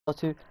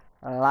to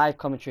live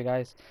commentary,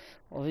 guys.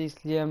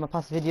 Obviously, my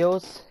past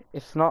videos,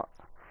 if not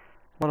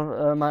one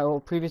of my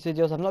old previous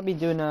videos, I've not been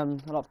doing a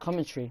lot of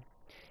commentary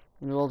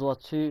in World War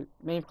II,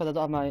 mainly because I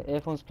don't have my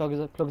earphones plugged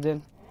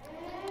in,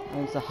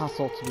 and it's a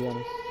hassle, to be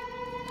honest.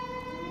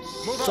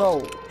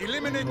 So,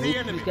 eliminate hope the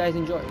enemy. you guys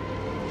enjoy.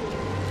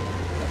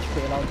 That's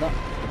pretty loud, that.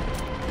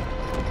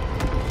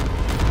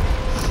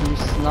 Should we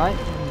snipe?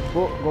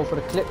 Go for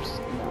the clips?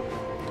 No.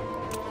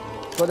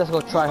 So let's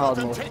go try hard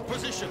mode. Take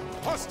position.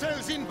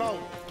 Hostiles inbound.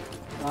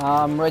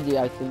 I'm ready,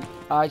 I think.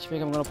 I actually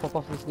think I'm gonna pop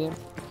off this game.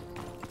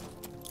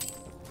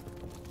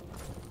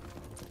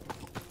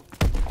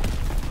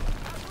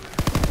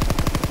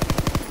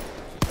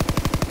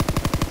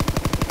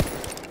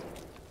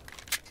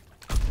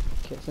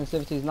 Okay,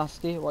 sensitivity is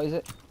nasty. What is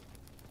it?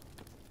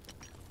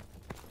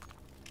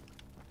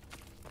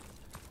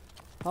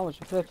 How much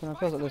flipping? I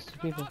feel like there's two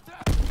people.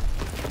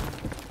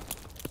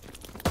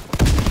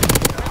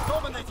 We're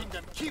dominating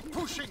them. Keep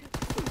pushing.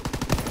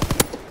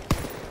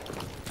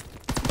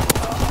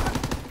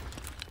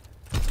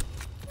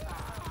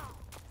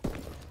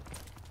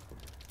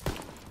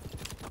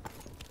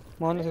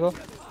 Come on, let's go.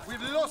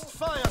 We've lost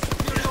fire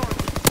superiority.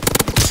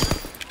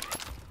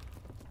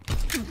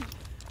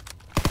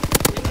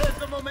 We have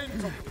the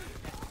momentum.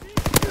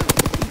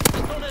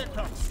 Recon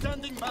aircraft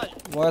standing by.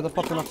 Why are they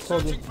popping off so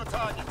Searching for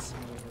targets.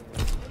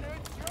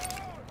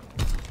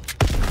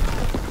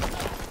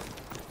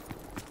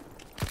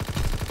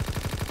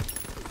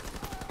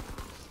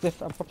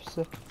 Stiff, I'm proper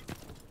stiff.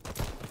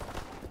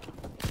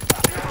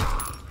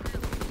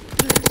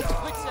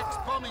 X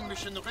bombing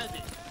mission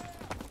ready.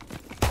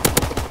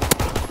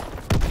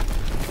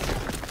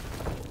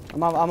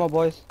 I'm out of ammo,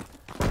 boys.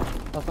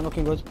 That's not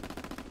looking good.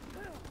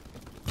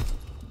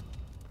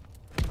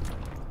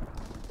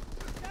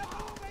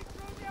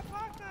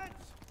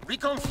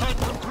 Recon flight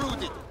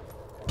concluded.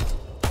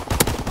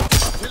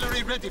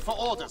 Artillery ready for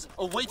orders.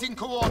 Awaiting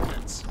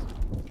coordinates.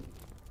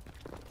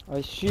 I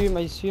assume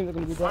they're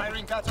gonna be there.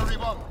 Firing battery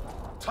 1.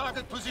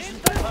 Target position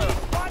confirmed.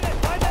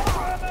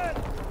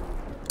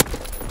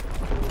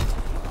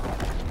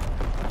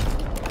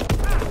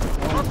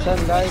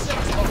 10 guys.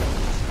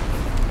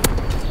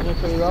 Doing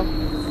pretty well.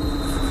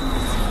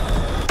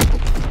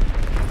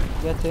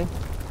 Get in.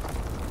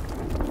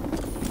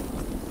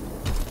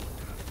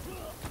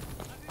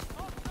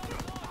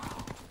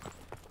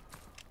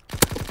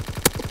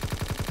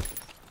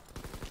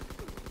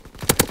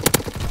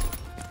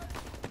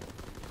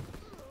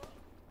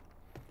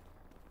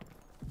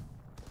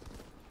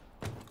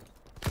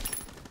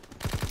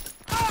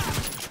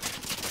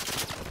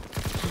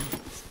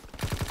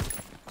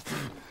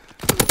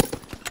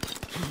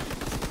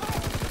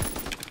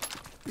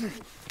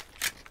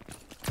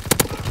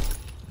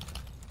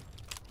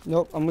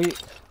 Nope, I'm weak.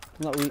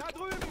 I'm not weak.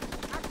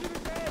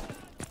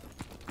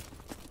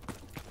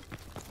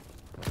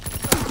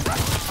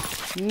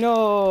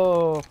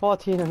 No,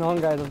 14 and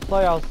 1, guys. I'm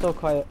sorry I was so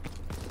quiet.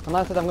 When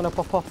I said I'm gonna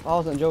pop off, I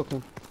wasn't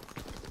joking.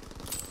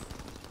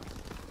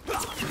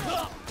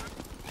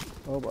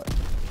 Oh boy.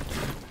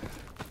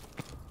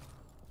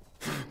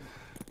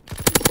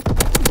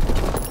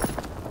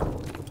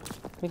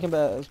 I think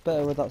it's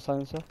better with that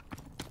silencer.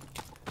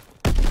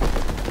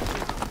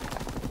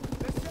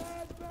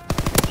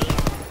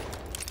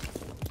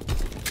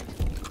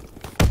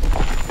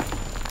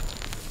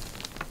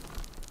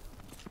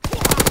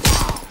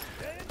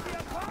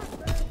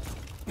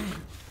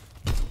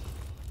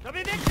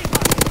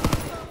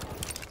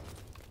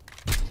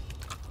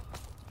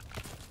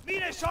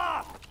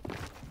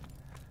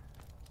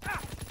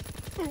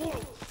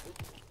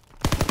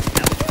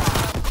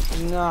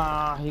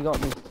 Nah, he got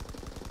me.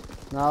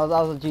 Nah,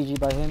 that was a GG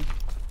by him.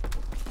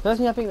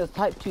 Personally, I think that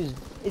Type 2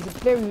 is a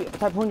very...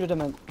 Type 100, I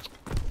meant.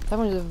 Type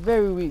 100 is a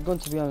very weak gun,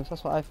 to be honest.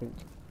 That's what I think.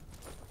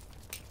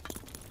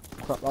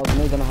 Crap, that was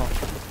an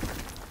 8.5.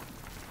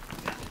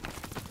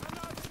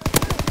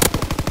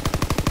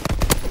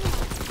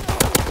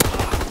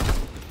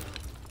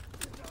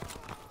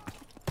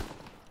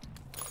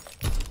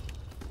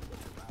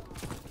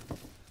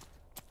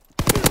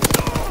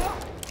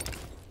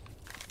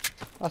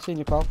 I seen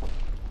you, pal.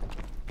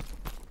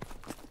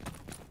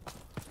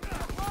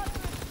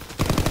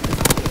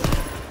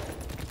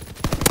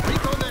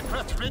 Recon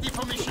aircraft ready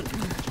for mission.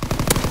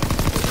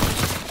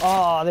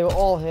 Oh, they were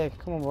all here.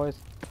 Come on, boys.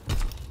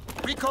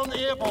 Recon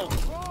airborne.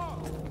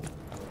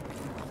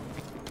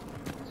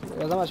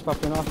 Yeah, that much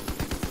popping off.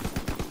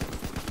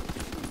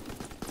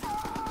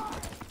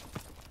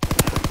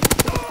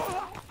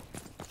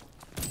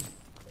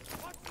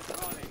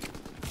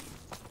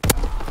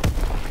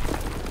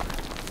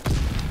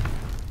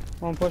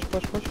 Come on, push.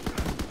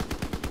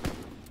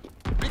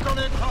 Recon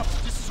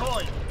aircraft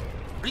destroyed.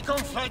 Recon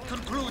flight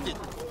concluded.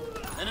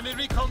 Enemy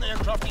recon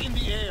aircraft in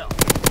the air.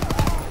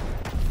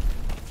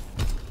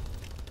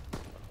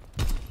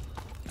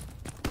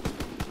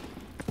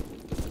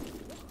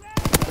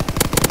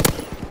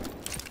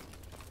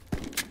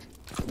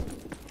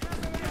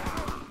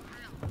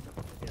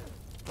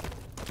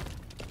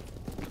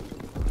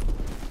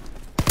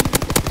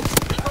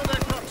 Recon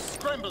aircraft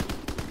scrambled.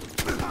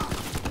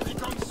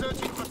 Recon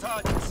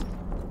targets.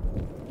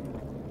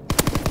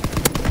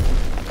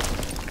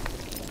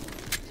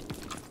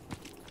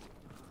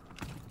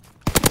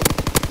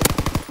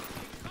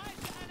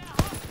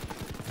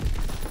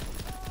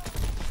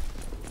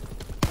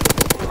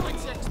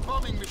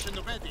 Bombing mission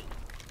ready.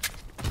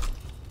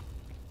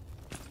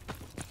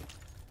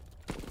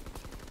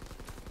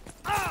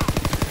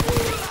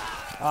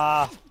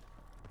 Ah.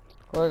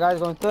 Well, guys,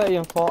 going 30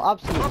 and 4.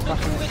 Absolutely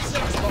smashing it.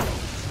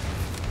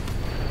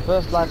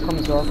 First live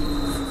comes off.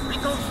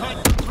 Recon flight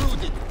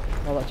concluded.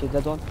 Oh, that's a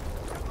dead one.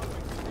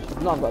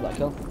 No, I've got that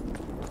kill.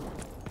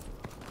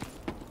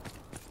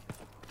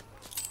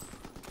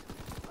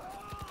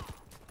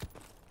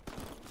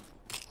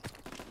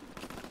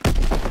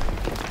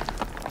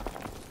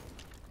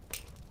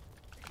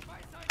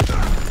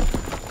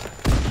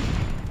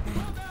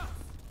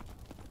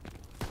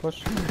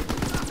 Push.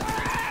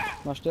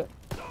 Smashed it.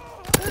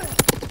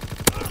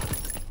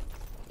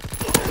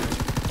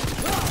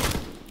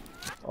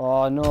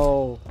 Oh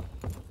no.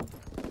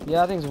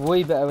 Yeah, I think it's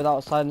way better without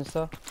a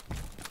silencer.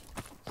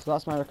 So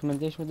that's my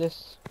recommendation with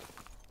this.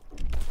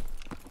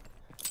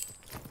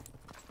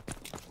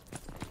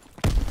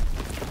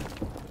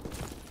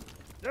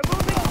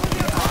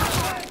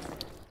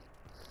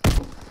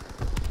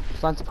 It's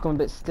starting to become a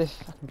bit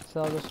stiff. I can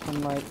tell just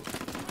from like.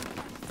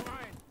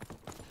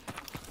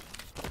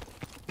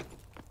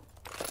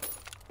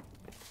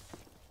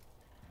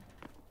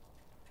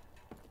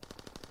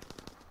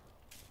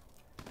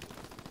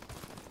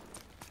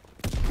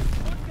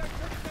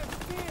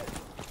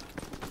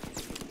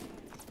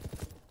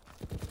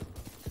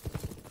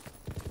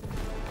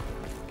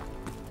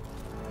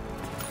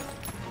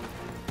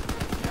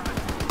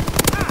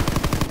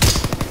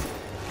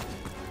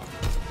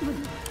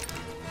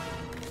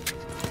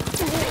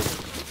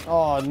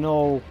 Oh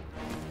no!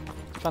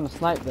 Trying to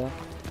snipe there.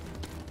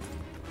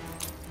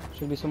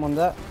 Should be someone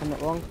there, if I'm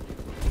not wrong.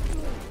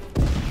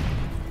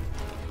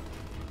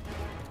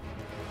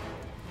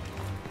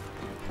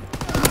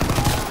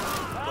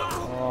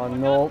 Oh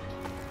no.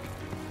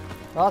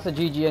 Well, that's a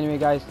GG anyway,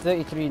 guys.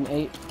 33 and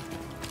 8.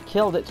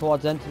 Killed it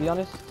towards end, to be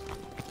honest.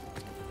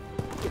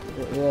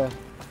 But yeah.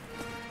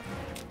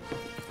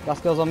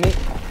 Last kill's on me.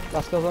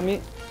 Last kill's on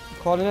me.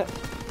 Calling it.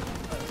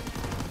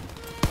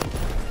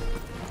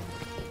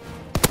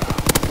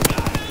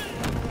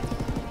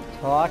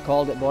 Oh, I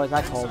called it, boys.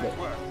 I called it.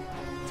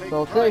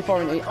 So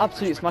 34 and 8.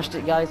 Absolutely smashed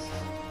it, guys.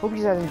 Hope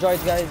you guys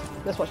enjoyed, guys.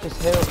 Let's watch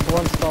this hero to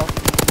 1 star.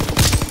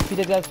 If you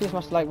did, guys, please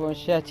smash the like button,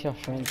 share to your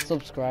friends,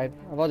 subscribe.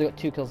 I've already got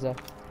 2 kills there.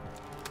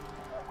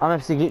 I'm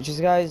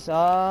FCGLITCHES, guys.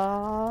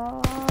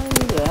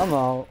 I'm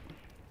out.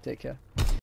 Take care.